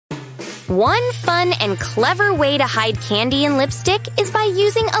One fun and clever way to hide candy in lipstick is by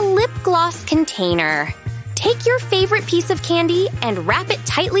using a lip gloss container. Take your favorite piece of candy and wrap it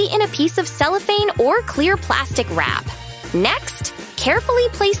tightly in a piece of cellophane or clear plastic wrap. Next, carefully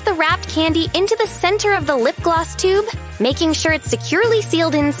place the wrapped candy into the center of the lip gloss tube, making sure it's securely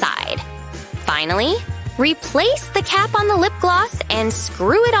sealed inside. Finally, replace the cap on the lip gloss and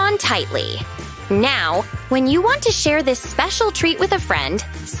screw it on tightly. Now, when you want to share this special treat with a friend,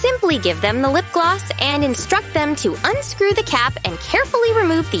 simply give them the lip gloss and instruct them to unscrew the cap and carefully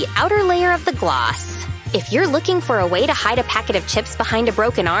remove the outer layer of the gloss. If you're looking for a way to hide a packet of chips behind a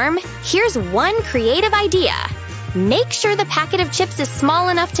broken arm, here's one creative idea. Make sure the packet of chips is small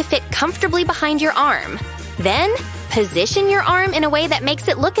enough to fit comfortably behind your arm. Then, position your arm in a way that makes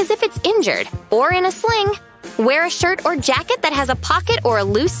it look as if it's injured, or in a sling. Wear a shirt or jacket that has a pocket or a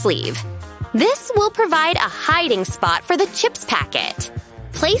loose sleeve. This will provide a hiding spot for the chips packet.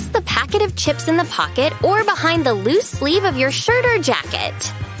 Place the packet of chips in the pocket or behind the loose sleeve of your shirt or jacket.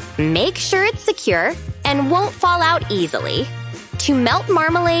 Make sure it's secure and won't fall out easily. To melt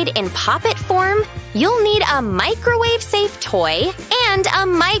marmalade in Pop-It form, you'll need a microwave-safe toy and a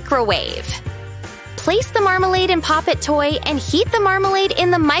microwave. Place the marmalade in Pop-It toy and heat the marmalade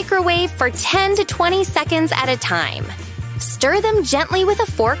in the microwave for 10 to 20 seconds at a time. Stir them gently with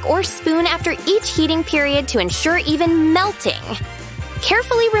a fork or spoon after each heating period to ensure even melting.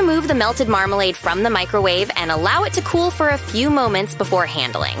 Carefully remove the melted marmalade from the microwave and allow it to cool for a few moments before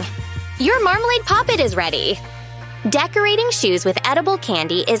handling. Your marmalade Pop-It is ready! Decorating shoes with edible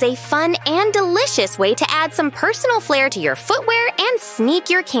candy is a fun and delicious way to add some personal flair to your footwear and sneak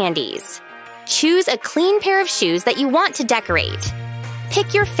your candies. Choose a clean pair of shoes that you want to decorate.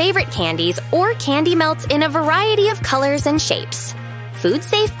 Pick your favorite candies or candy melts in a variety of colors and shapes.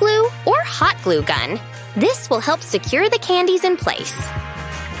 Food-safe glue or hot glue gun. This will help secure the candies in place.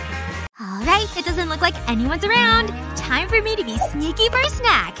 Alright, it doesn't look like anyone's around. Time for me to be sneaky for a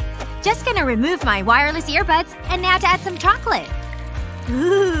snack. Just gonna remove my wireless earbuds, and now to add some chocolate.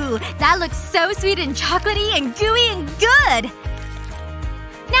 Ooh, that looks so sweet and chocolatey and gooey and good!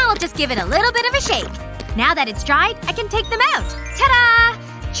 Now I'll just give it a little bit of a shake. Now that it's dried, I can take them out. Ta-da!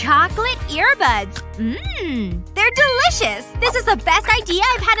 Chocolate earbuds. Mmm, they're delicious! This is the best idea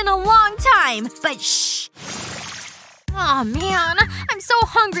I've had in a long time. But shh. Aw, man. I'm so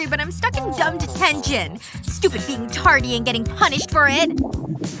hungry, but I'm stuck in dumb detention. Stupid being tardy and getting punished for it.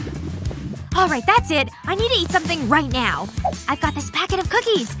 Alright, that's it. I need to eat something right now. I've got this packet of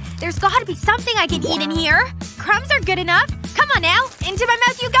cookies. There's gotta be something I can eat in here. Crumbs are good enough. Come on now. Into my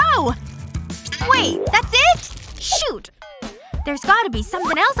mouth you go! Wait, that's it? Shoot. There's gotta be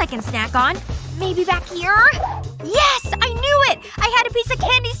something else I can snack on. Maybe back here? Yes! I knew it! I had a piece of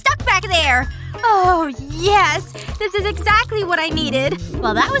candy stuck back there! Oh, yes! This is exactly what I needed.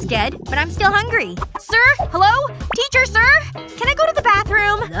 Well, that was good, but I'm still hungry. Sir? Hello? Teacher, sir? Can I go to the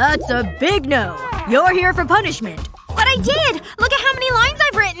bathroom? That's a big no. You're here for punishment. But I did! Look at how many lines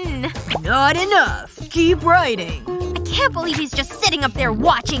I've written! Not enough. Keep writing. I can't believe he's just sitting up there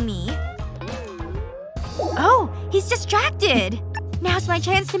watching me. Oh, he's distracted. Now's my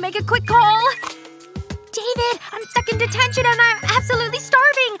chance to make a quick call. David, I'm stuck in detention and I'm absolutely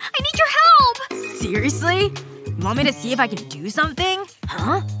starving. I need your help! Seriously? You want me to see if I can do something?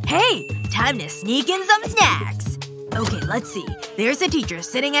 Huh? Hey! Time to sneak in some snacks. Okay, let's see. There's the teacher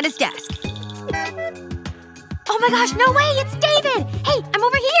sitting at his desk. Oh my gosh, no way! It's David! Hey, I'm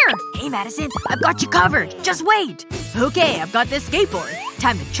over here! Hey, Madison. I've got you covered. Just wait. Okay, I've got this skateboard.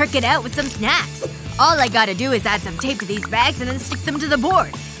 Time to trick it out with some snacks. All I gotta do is add some tape to these bags and then stick them to the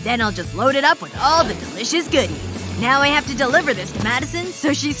board. Then I'll just load it up with all the delicious goodies. Now I have to deliver this to Madison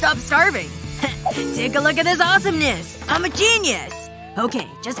so she stops starving. Take a look at this awesomeness. I'm a genius. Okay,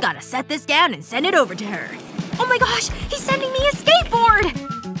 just gotta set this down and send it over to her. Oh my gosh! He's sending me a skateboard!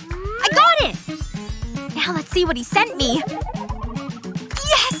 I got it! Now let's see what he sent me.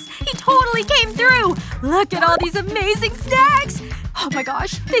 Yes! He totally came through! Look at all these amazing snacks! Oh my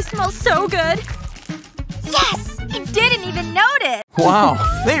gosh, they smell so good! Yes! He didn't even notice!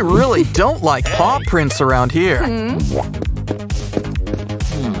 Wow, they really don't like paw prints around here.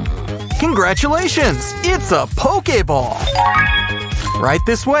 Congratulations! It's a Pokeball! Right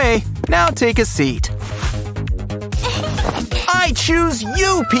this way. Now take a seat. I choose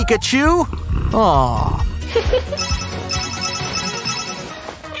you, Pikachu! Aww.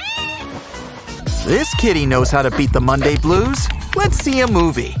 This kitty knows how to beat the Monday blues. Let's see a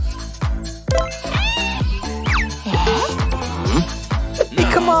movie.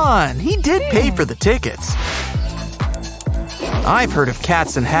 Hey, come on. He did pay for the tickets. I've heard of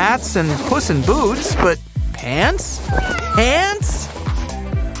cats in hats and puss in boots, but pants? Pants?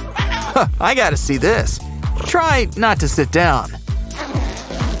 I gotta see this. Try not to sit down.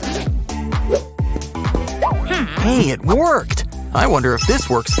 Hey, it worked! I wonder if this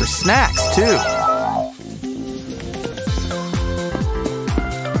works for snacks, too.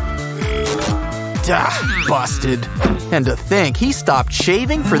 Busted. And to think, he stopped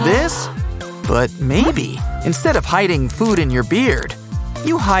shaving for this? But maybe, instead of hiding food in your beard,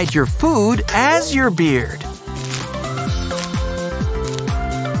 you hide your food as your beard.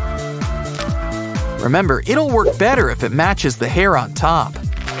 Remember, it'll work better if it matches the hair on top.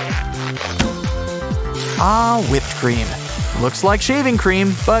 Ah, whipped cream. Looks like shaving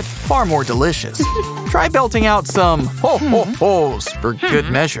cream, but far more delicious. Try belting out some ho-ho-hos for good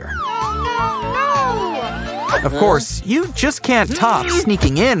measure. Of course, you just can't top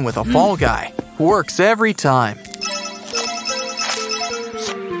sneaking in with a fall guy. Works every time.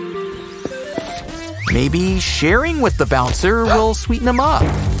 Maybe sharing with the bouncer will sweeten him up.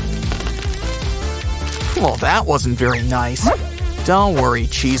 Well, that wasn't very nice. Don't worry,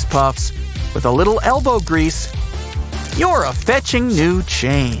 cheese puffs. With a little elbow grease, you're a fetching new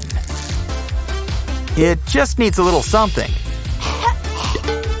chain. It just needs a little something.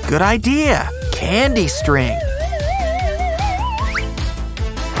 Good idea. Candy string.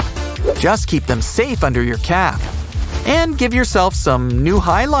 Just keep them safe under your cap. And give yourself some new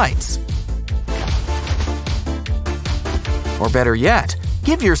highlights. Or better yet,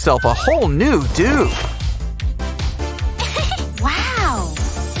 give yourself a whole new do. Wow!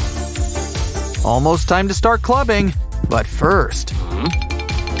 Almost time to start clubbing. But first…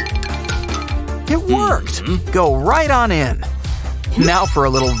 It worked! Go right on in. Now for a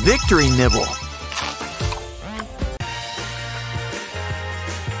little victory nibble.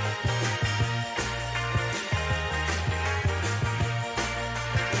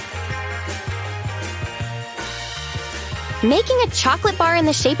 Making a chocolate bar in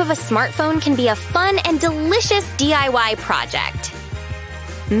the shape of a smartphone can be a fun and delicious DIY project.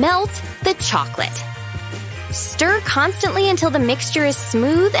 Melt the chocolate. Stir constantly until the mixture is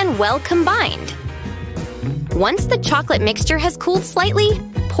smooth and well combined. Once the chocolate mixture has cooled slightly,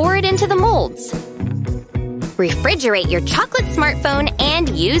 pour it into the molds. Refrigerate your chocolate smartphone and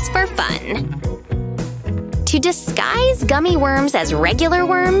use for fun. To disguise gummy worms as regular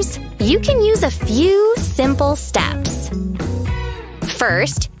worms, you can use a few simple steps.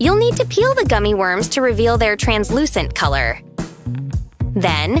 First, you'll need to peel the gummy worms to reveal their translucent color.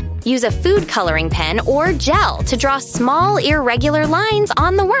 Then, use a food coloring pen or gel to draw small, irregular lines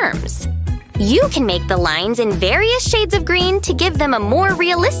on the worms. You can make the lines in various shades of green to give them a more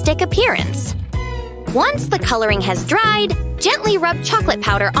realistic appearance. Once the coloring has dried, gently rub chocolate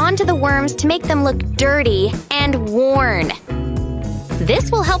powder onto the worms to make them look dirty and worn.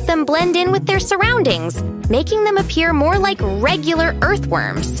 This will help them blend in with their surroundings, making them appear more like regular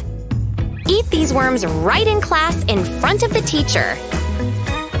earthworms. Eat these worms right in class in front of the teacher.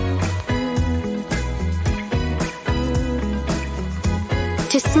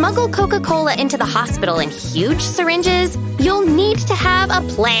 To smuggle Coca-Cola into the hospital in huge syringes, you'll need to have a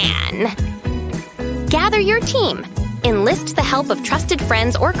plan. Gather your team. Enlist the help of trusted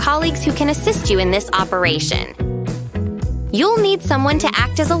friends or colleagues who can assist you in this operation. You'll need someone to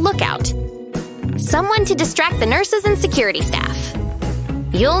act as a lookout. Someone to distract the nurses and security staff.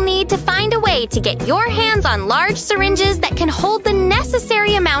 You'll need to find a way to get your hands on large syringes that can hold the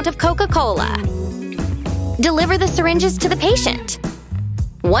necessary amount of Coca-Cola. Deliver the syringes to the patient.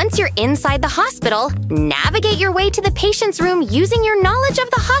 Once you're inside the hospital, navigate your way to the patient's room using your knowledge of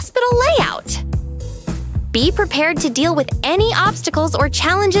the hospital layout. Be prepared to deal with any obstacles or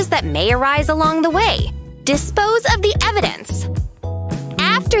challenges that may arise along the way. Dispose of the evidence.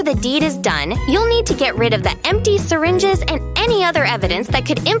 After the deed is done, you'll need to get rid of the empty syringes and any other evidence that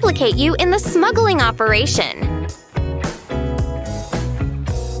could implicate you in the smuggling operation.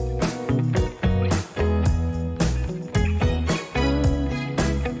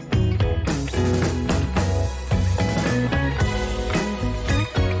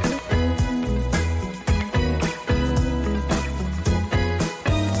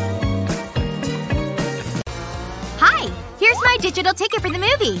 Digital ticket for the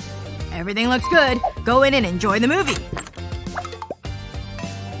movie. Everything looks good. Go in and enjoy the movie.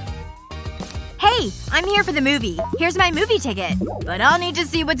 Hey, I'm here for the movie. Here's my movie ticket. But I'll need to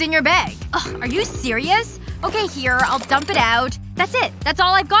see what's in your bag. Ugh, are you serious? Okay, here, I'll dump it out. That's it. That's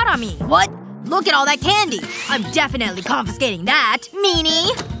all I've got on me. What? Look at all that candy. I'm definitely confiscating that.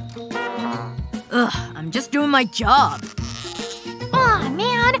 Meanie. Ugh, I'm just doing my job. Aw,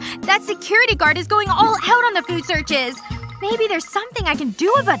 man. That security guard is going all out on the food searches. Maybe there's something I can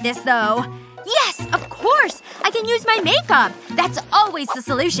do about this, though. Yes, of course! I can use my makeup! That's always the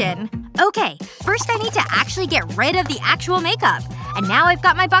solution. Okay, first I need to actually get rid of the actual makeup. And now I've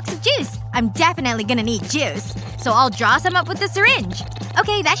got my box of juice. I'm definitely gonna need juice. So I'll draw some up with the syringe.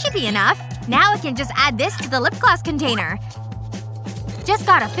 Okay, that should be enough. Now I can just add this to the lip gloss container. Just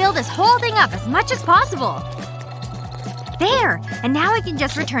gotta fill this whole thing up as much as possible. There! And now I can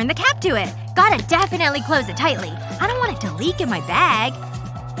just return the cap to it. Gotta definitely close it tightly. I don't want it to leak in my bag.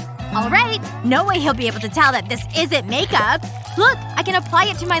 Alright, no way he'll be able to tell that this isn't makeup. Look, I can apply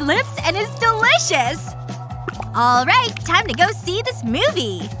it to my lips and it's delicious! Alright, time to go see this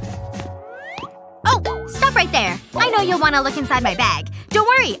movie. Oh, stop right there. I know you'll want to look inside my bag. Don't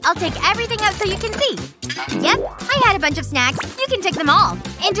worry, I'll take everything out so you can see. Yep, I had a bunch of snacks. You can take them all.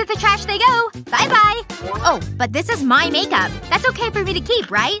 Into the trash they go. Bye-bye. Oh, but this is my makeup. That's okay for me to keep,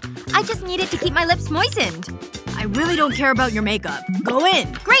 right? I just need it to keep my lips moistened. I really don't care about your makeup. Go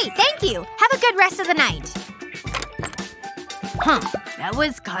in. Great, thank you. Have a good rest of the night. Huh. That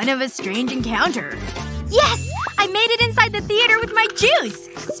was kind of a strange encounter. Yes! I made it inside the theater with my juice!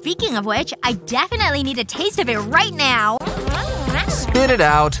 Speaking of which, I definitely need a taste of it right now. Spit it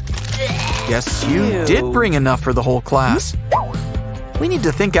out. Guess you did bring enough for the whole class. We need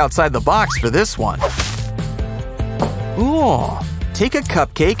to think outside the box for this one. Ooh. Take a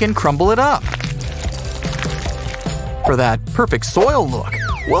cupcake and crumble it up. For that perfect soil look,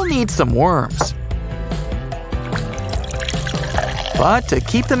 we'll need some worms. But to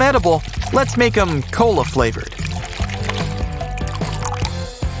keep them edible, let's make them cola-flavored.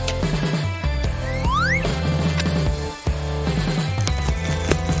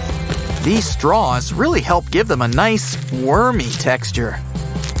 These straws really help give them a nice, wormy texture.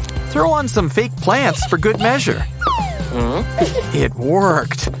 Throw on some fake plants for good measure. It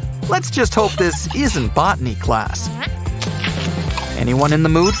worked. Let's just hope this isn't botany class. Anyone in the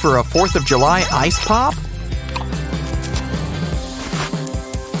mood for a 4th of July ice pop?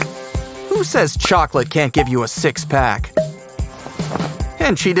 Who says chocolate can't give you a 6-pack?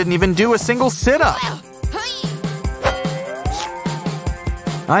 And she didn't even do a single sit-up.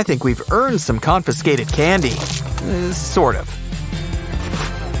 I think we've earned some confiscated candy. Sort of.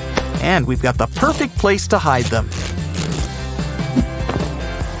 And we've got the perfect place to hide them.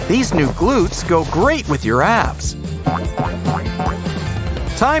 These new glutes go great with your abs.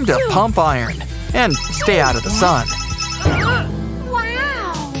 Time to pump iron. And stay out of the sun.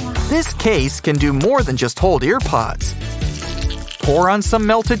 This case can do more than just hold ear pods. Pour on some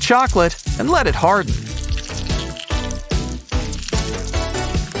melted chocolate and let it harden.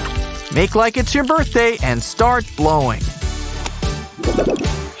 Make like it's your birthday and start blowing.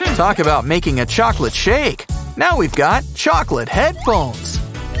 Talk about making a chocolate shake. Now we've got chocolate headphones.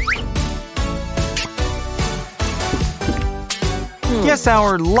 Guess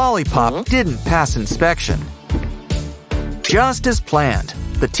our lollipop didn't pass inspection. Just as planned.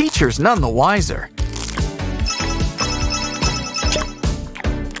 The teacher's none the wiser.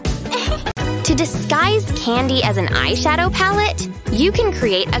 To disguise candy as an eyeshadow palette, you can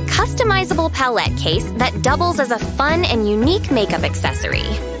create a customizable palette case that doubles as a fun and unique makeup accessory.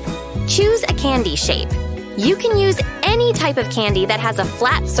 Choose a candy shape. You can use any type of candy that has a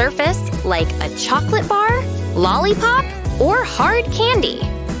flat surface, like a chocolate bar, lollipop, or hard candy.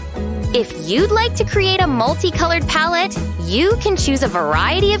 If you'd like to create a multicolored palette, you can choose a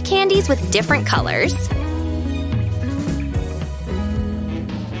variety of candies with different colors.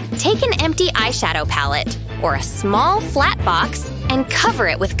 Take an empty eyeshadow palette or a small flat box and cover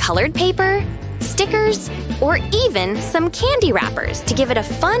it with colored paper, stickers, or even some candy wrappers to give it a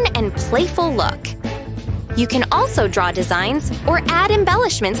fun and playful look. You can also draw designs or add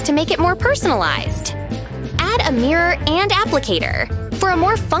embellishments to make it more personalized. Add a mirror and applicator. For a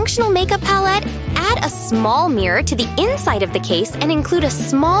more functional makeup palette, add a small mirror to the inside of the case and include a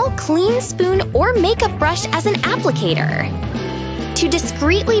small, clean spoon or makeup brush as an applicator. To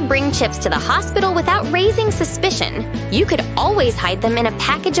discreetly bring chips to the hospital without raising suspicion, you could always hide them in a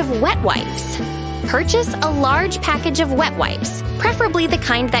package of wet wipes. Purchase a large package of wet wipes, preferably the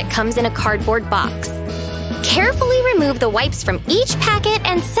kind that comes in a cardboard box. Carefully remove the wipes from each packet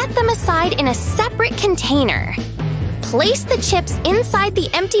and set them aside in a separate container. Place the chips inside the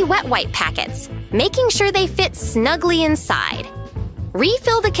empty wet wipe packets, making sure they fit snugly inside.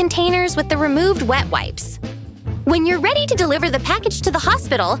 Refill the containers with the removed wet wipes. When you're ready to deliver the package to the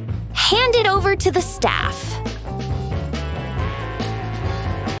hospital, hand it over to the staff.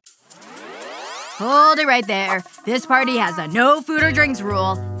 Hold it right there. This party has a no food or drinks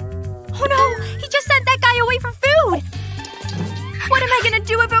rule. Oh no! He just sent that guy away for food! What am I gonna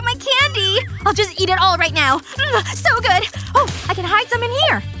do about my candy? I'll just eat it all right now. So good! Oh, I can hide some in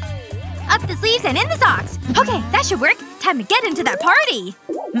here. Up the sleeves and in the socks. Okay, that should work. Time to get into that party.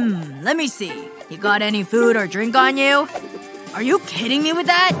 Let me see. You got any food or drink on you? Are you kidding me with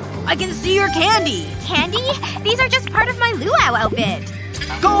that? I can see your candy! Candy? These are just part of my luau outfit.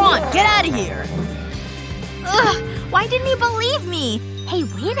 Go on, get out of here! Ugh, why didn't you believe me? Hey,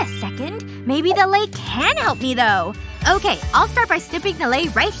 wait a second. Maybe the lei can help me, though. Okay, I'll start by snipping the lei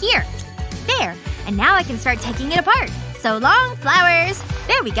right here. There. And now I can start taking it apart. So long, flowers.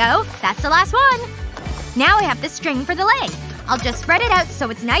 There we go. That's the last one. Now I have the string for the lei. I'll just spread it out so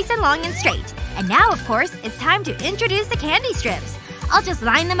it's nice and long and straight. And now, of course, it's time to introduce the candy strips. I'll just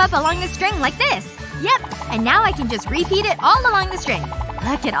line them up along the string like this. Yep. And now I can just repeat it all along the string.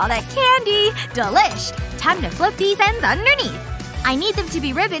 Look at all that candy! Delish! Time to flip these ends underneath. I need them to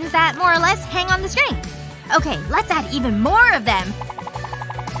be ribbons that more or less hang on the string. Okay, let's add even more of them.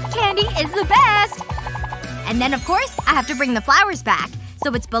 Candy is the best! And then, of course, I have to bring the flowers back,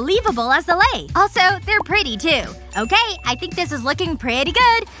 so it's believable as the lei. Also, they're pretty, too. Okay, I think this is looking pretty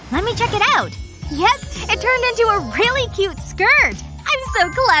good. Let me check it out. Yep, it turned into a really cute skirt. I'm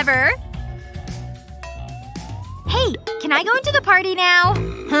so clever. Hey, can I go into the party now?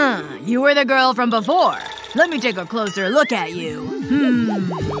 You were the girl from before. Let me take a closer look at you.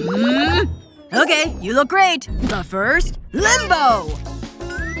 Okay, you look great. But first, limbo!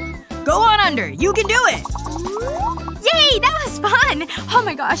 Go on under. You can do it! Yay! That was fun! Oh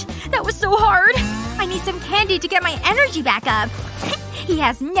my gosh, that was so hard. I need some candy to get my energy back up. He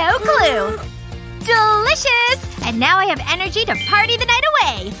has no clue. Delicious! And now I have energy to party the night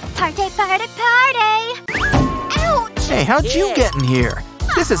away. Party, party, party! Ouch! Hey, how'd you get in here?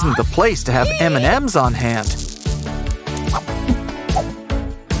 This isn't the place to have M&Ms on hand.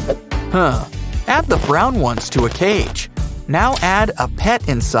 Huh. Add the brown ones to a cage. Now add a pet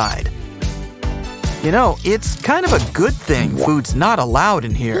inside. You know, it's kind of a good thing food's not allowed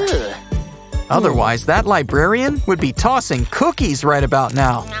in here. Otherwise, that librarian would be tossing cookies right about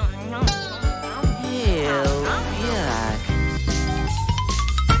now.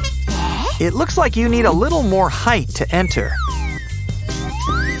 It looks like you need a little more height to enter.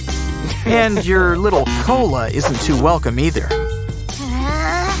 And your little cola isn't too welcome either.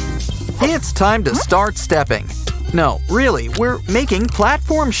 It's time to start stepping. No, really, we're making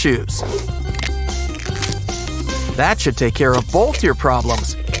platform shoes. That should take care of both your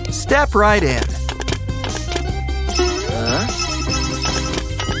problems. Step right in.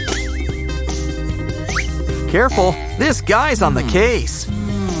 Careful, this guy's on the case.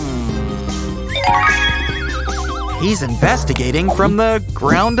 He's investigating from the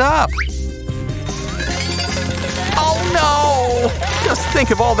ground up. Oh no! Just think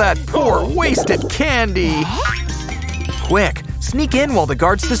of all that poor, wasted candy. Quick, sneak in while the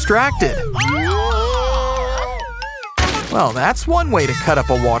guard's distracted. Well, that's one way to cut up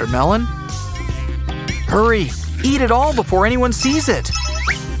a watermelon. Hurry, eat it all before anyone sees it.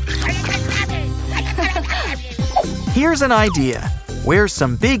 Here's an idea. Wear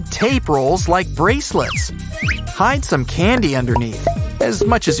some big tape rolls like bracelets. Hide some candy underneath, as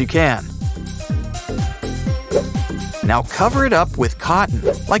much as you can. Now cover it up with cotton,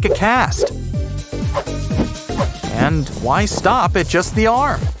 like a cast. And why stop at just the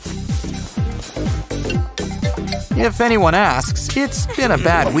arm? If anyone asks, it's been a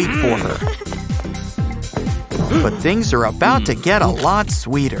bad week for her. But things are about to get a lot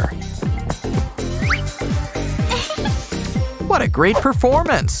sweeter. What a great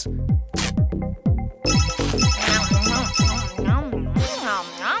performance!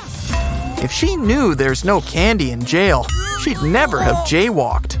 If she knew there's no candy in jail, she'd never have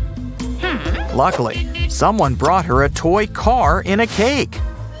jaywalked. Luckily, someone brought her a toy car in a cake.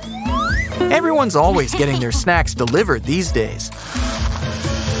 Everyone's always getting their snacks delivered these days.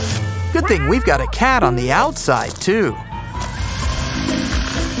 Good thing we've got a cat on the outside, too.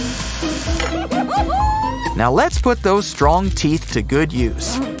 Now let's put those strong teeth to good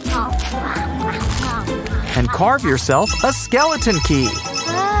use. And carve yourself a skeleton key.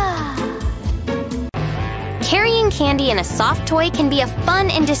 Carrying candy in a soft toy can be a fun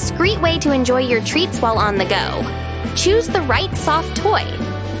and discreet way to enjoy your treats while on the go. Choose the right soft toy.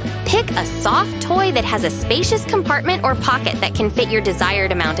 Pick a soft toy that has a spacious compartment or pocket that can fit your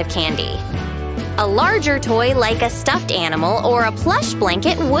desired amount of candy. A larger toy like a stuffed animal or a plush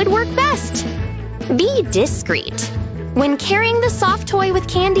blanket would work best. Be discreet. When carrying the soft toy with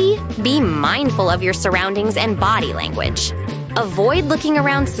candy, be mindful of your surroundings and body language. Avoid looking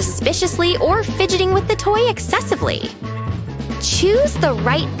around suspiciously or fidgeting with the toy excessively. Choose the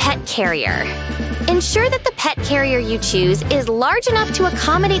right pet carrier. Ensure that the pet carrier you choose is large enough to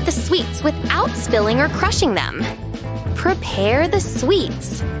accommodate the sweets without spilling or crushing them. Prepare the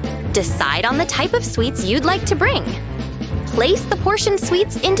sweets. Decide on the type of sweets you'd like to bring. Place the portioned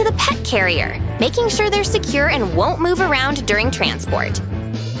sweets into the pet carrier, making sure they're secure and won't move around during transport.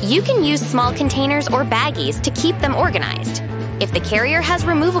 You can use small containers or baggies to keep them organized. If the carrier has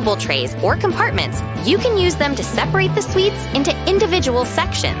removable trays or compartments, you can use them to separate the sweets into individual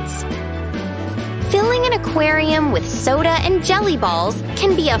sections. Filling an aquarium with soda and jelly balls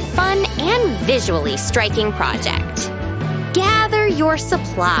can be a fun and visually striking project. Gather your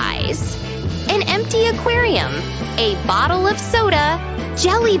supplies. An empty aquarium, a bottle of soda,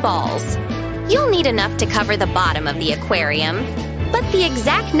 jelly balls. You'll need enough to cover the bottom of the aquarium, but the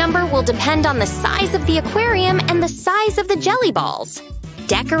exact number will depend on the size of the aquarium and the size of the jelly balls.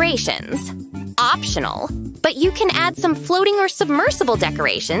 Decorations. Optional, but you can add some floating or submersible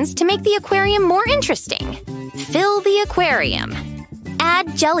decorations to make the aquarium more interesting. Fill the aquarium.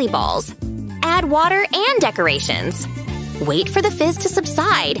 Add jelly balls. Add water and decorations. Wait for the fizz to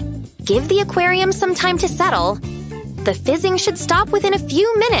subside. Give the aquarium some time to settle. The fizzing should stop within a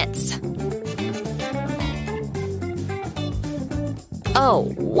few minutes.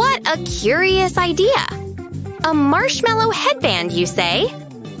 Oh, what a curious idea! A marshmallow headband, you say?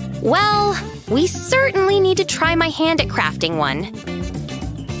 Well, we certainly need to try my hand at crafting one.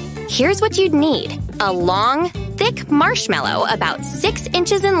 Here's what you'd need. A long, thick marshmallow about 6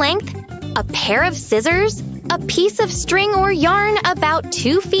 inches in length, a pair of scissors, a piece of string or yarn about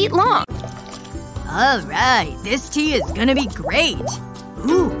 2 feet long. Alright, this tea is gonna be great.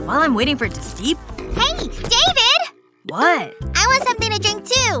 Ooh, while I'm waiting for it to steep. Hey, David! What? I want something to drink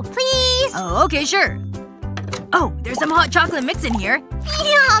too, please! Oh, okay, sure. Oh, there's some hot chocolate mix in here.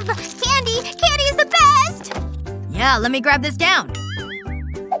 Yum! Candy! Candy is the best! Yeah, let me grab this down.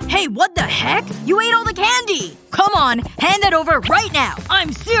 Hey, what the heck? You ate all the candy! Come on, hand that over right now!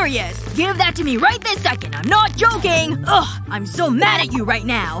 I'm serious! Give that to me right this second! I'm not joking! Ugh, I'm so mad at you right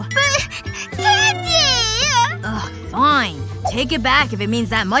now! Candy! Ugh, fine. Take it back if it means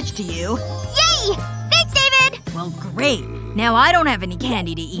that much to you. Yay! Thanks, David! Well, great. Now I don't have any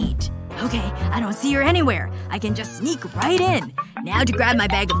candy to eat. Okay, I don't see her anywhere. I can just sneak right in. Now to grab my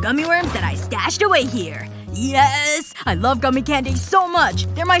bag of gummy worms that I stashed away here. Yes! I love gummy candy so much!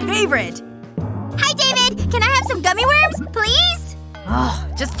 They're my favorite! Hi, David! Can I have some gummy worms, please? Oh,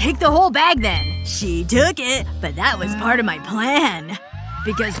 just take the whole bag then. She took it, but that was part of my plan.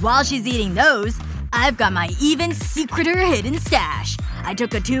 Because while she's eating those, I've got my even secreter hidden stash. I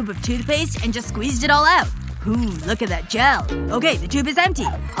took a tube of toothpaste and just squeezed it all out. Ooh, look at that gel. Okay, the tube is empty.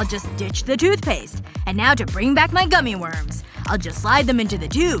 I'll just ditch the toothpaste. And now to bring back my gummy worms. I'll just slide them into the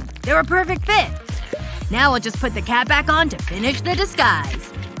tube. They're a perfect fit. Now I'll just put the cap back on to finish the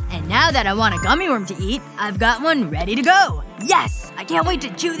disguise. And now that I want a gummy worm to eat, I've got one ready to go. Yes! I can't wait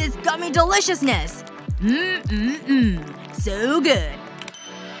to chew this gummy deliciousness. So good.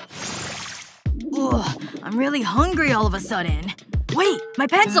 Ugh, I'm really hungry all of a sudden. Wait, my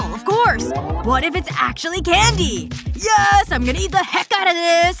pencil, of course! What if it's actually candy? Yes! I'm gonna eat the heck out of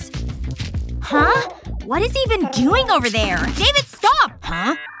this! Huh? What is he even doing over there? David, stop!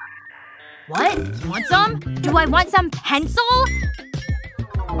 Huh? What? You want some? Do I want some pencil?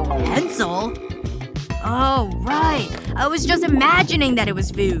 Pencil? Oh, right. I was just imagining that it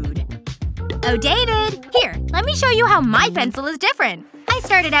was food. Oh, David! Here, let me show you how my pencil is different. I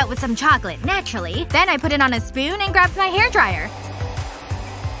started out with some chocolate, naturally. Then I put it on a spoon and grabbed my hairdryer.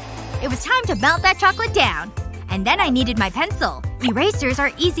 It was time to melt that chocolate down. And then I needed my pencil. Erasers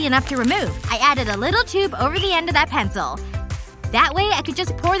are easy enough to remove. I added a little tube over the end of that pencil. That way I could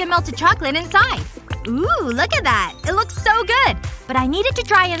just pour the melted chocolate inside. Ooh, look at that. It looks so good. But I need it to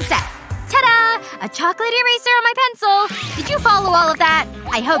dry and set. Ta-da! A chocolate eraser on my pencil. Did you follow all of that?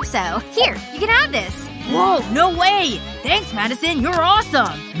 I hope so. Here, you can have this. Whoa, no way! Thanks, Madison. You're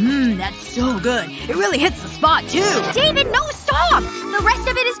awesome. That's so good. It really hits the spot, too. David, no, stop! The rest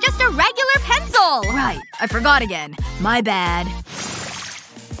of it is just a regular pencil! Right. I forgot again. My bad.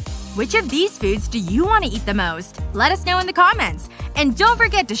 Which of these foods do you want to eat the most? Let us know in the comments. And don't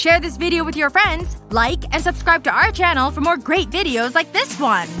forget to share this video with your friends, like, and subscribe to our channel for more great videos like this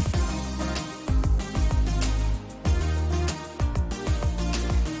one.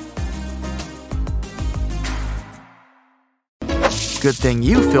 Good thing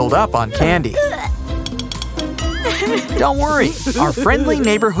you filled up on candy. Don't worry, our friendly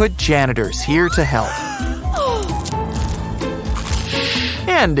neighborhood janitor's here to help.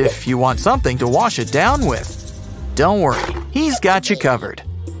 And if you want something to wash it down with, don't worry, he's got you covered.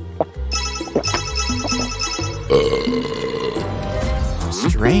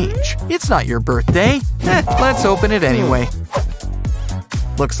 Strange. It's not your birthday. Let's open it anyway.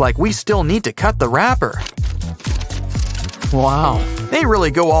 Looks like we still need to cut the wrapper. Wow, they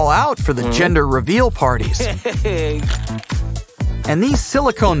really go all out for the gender reveal parties. And these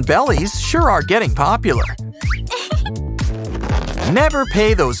silicone bellies sure are getting popular. Never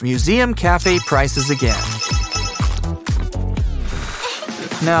pay those museum cafe prices again.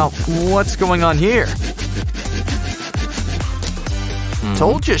 Now, what's going on here?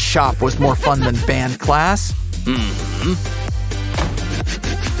 Told you shop was more fun than band class.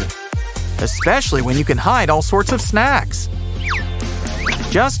 Especially when you can hide all sorts of snacks.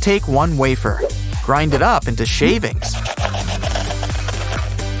 Just take one wafer, grind it up into shavings.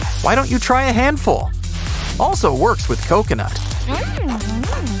 Why don't you try a handful? Also works with coconut.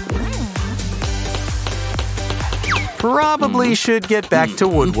 Probably should get back to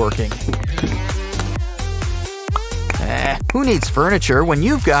woodworking. Who needs furniture when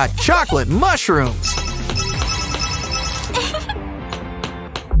you've got chocolate mushrooms?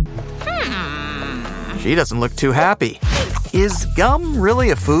 She doesn't look too happy. Is gum really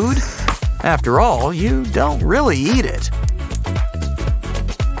a food? After all, you don't really eat it.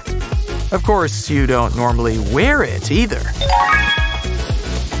 Of course, you don't normally wear it either.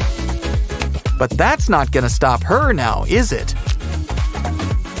 But that's not gonna stop her now, is it?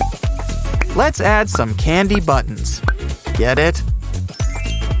 Let's add some candy buttons. Get it?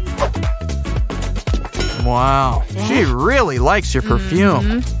 Wow, she really likes your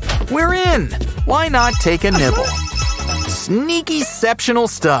perfume. We're in! Why not take a nibble? Sneaky-ceptional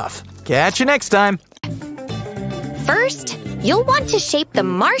stuff. Catch you next time. First, you'll want to shape the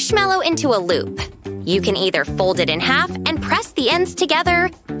marshmallow into a loop. You can either fold it in half and press the ends together,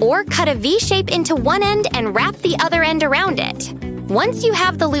 or cut a V shape into one end and wrap the other end around it. Once you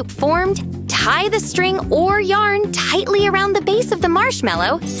have the loop formed, tie the string or yarn tightly around the base of the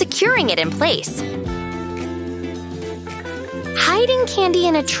marshmallow, securing it in place. Hiding candy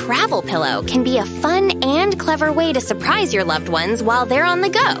in a travel pillow can be a fun and clever way to surprise your loved ones while they're on the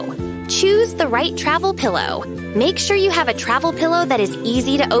go. Choose the right travel pillow. Make sure you have a travel pillow that is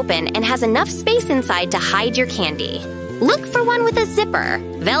easy to open and has enough space inside to hide your candy. Look for one with a zipper,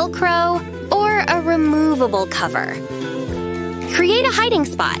 Velcro, or a removable cover. Create a hiding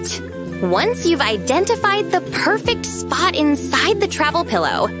spot. Once you've identified the perfect spot inside the travel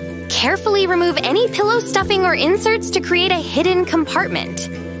pillow, carefully remove any pillow stuffing or inserts to create a hidden compartment.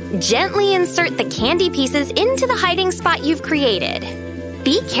 Gently insert the candy pieces into the hiding spot you've created.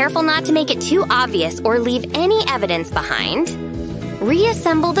 Be careful not to make it too obvious or leave any evidence behind.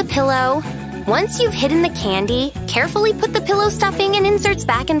 Reassemble the pillow. Once you've hidden the candy, carefully put the pillow stuffing and inserts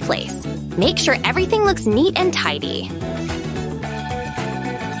back in place. Make sure everything looks neat and tidy.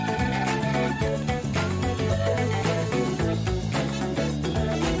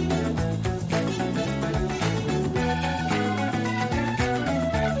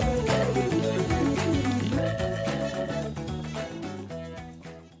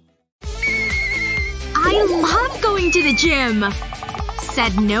 I love going to the gym!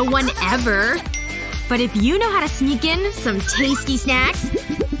 Said no one ever. But if you know how to sneak in some tasty snacks,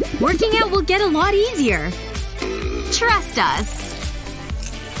 working out will get a lot easier. Trust us.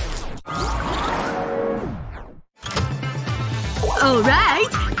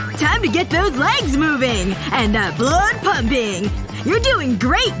 Alright! Time to get those legs moving! And that blood pumping! You're doing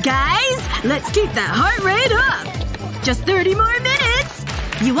great, guys! Let's keep that heart rate up! Just 30 more minutes!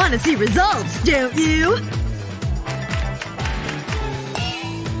 You want to see results, don't you?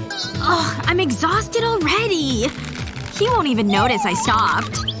 Ugh, I'm exhausted already. He won't even notice I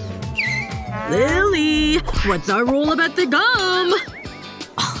stopped. Lily! What's our rule about the gum?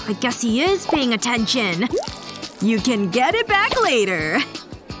 Oh, I guess he is paying attention. You can get it back later.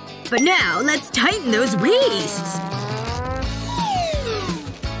 But now, let's tighten those waists.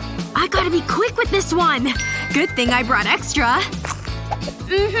 I gotta be quick with this one. Good thing I brought extra.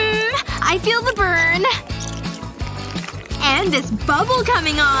 I feel the burn. And this bubble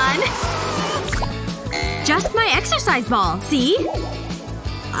coming on. Just my exercise ball, see?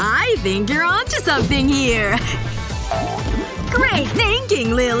 I think you're onto something here. Great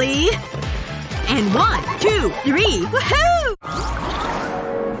thinking, Lily. And 1, 2, 3, woohoo!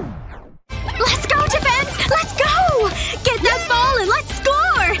 Let's go, Defense! Let's go! Get that ball and let's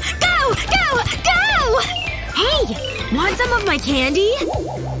score! Go! Go! Go! Hey! Want some of my candy?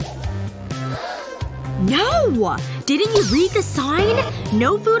 No! Didn't you read the sign?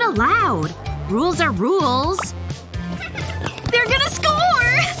 No food allowed. Rules are rules. They're gonna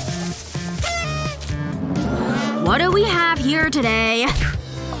score! What do we have here today?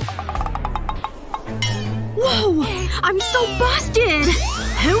 Whoa! I'm so busted!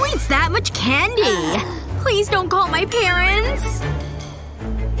 Who eats that much candy? Please don't call my parents.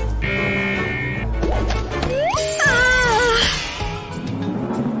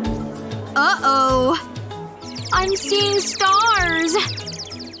 Uh-oh. I'm seeing stars!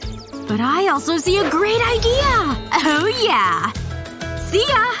 But I also see a great idea! Oh yeah! See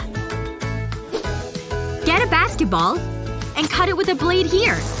ya! Get a basketball and cut it with a blade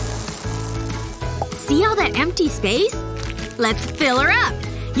here. See all that empty space? Let's fill her up!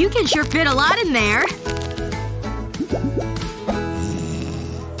 You can sure fit a lot in there.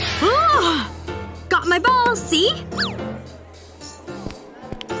 Oh! Got my ball, see?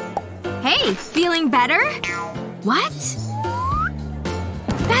 Hey, feeling better? What?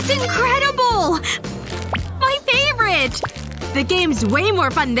 That's incredible! My favorite! The game's way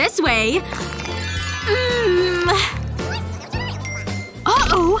more fun this way.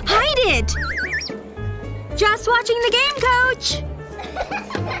 Uh-oh! Hide it! Just watching the game, Coach!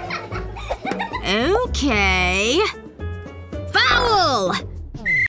 Okay… Foul!